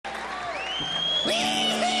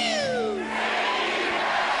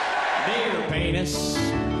Dear penis, I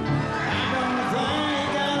don't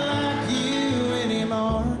think I like you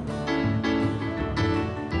anymore.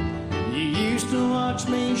 You used to watch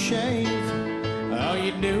me shave. All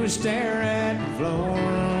you do is stare at the floor.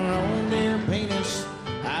 Oh, dear penis,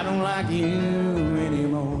 I don't like you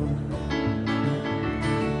anymore.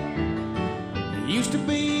 It used to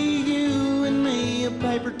be you and me, a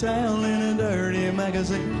paper towel in a dirty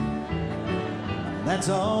magazine. That's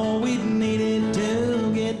all we needed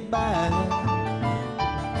to get by.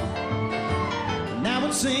 Now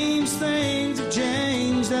it seems things have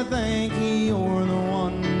changed. I think you're the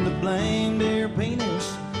one to blame. Dear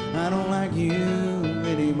penis, I don't like you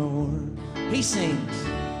anymore. He sings,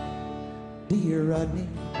 dear Rodney,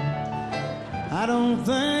 I don't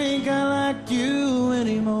think I like you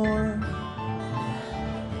anymore.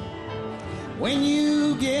 When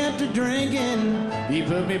you get to drinking, you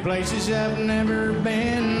put me places I've never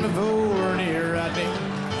been before. Dear Rodney,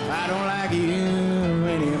 I don't like you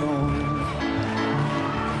anymore.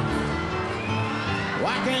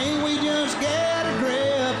 Why can't we just get a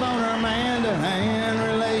grip on our man-to-hand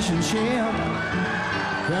relationship?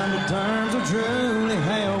 Come to terms with truly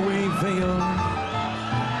how we feel.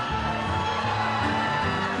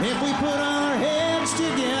 If we put our heads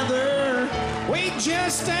together, we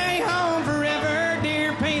just stay home forever.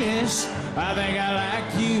 Dear penis, I think I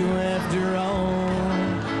like you after all.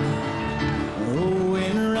 Oh,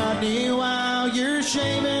 and Rodney, while you're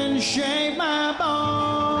shaving, shave my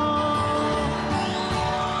ball.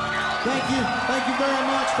 Thank you very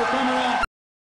much for coming out.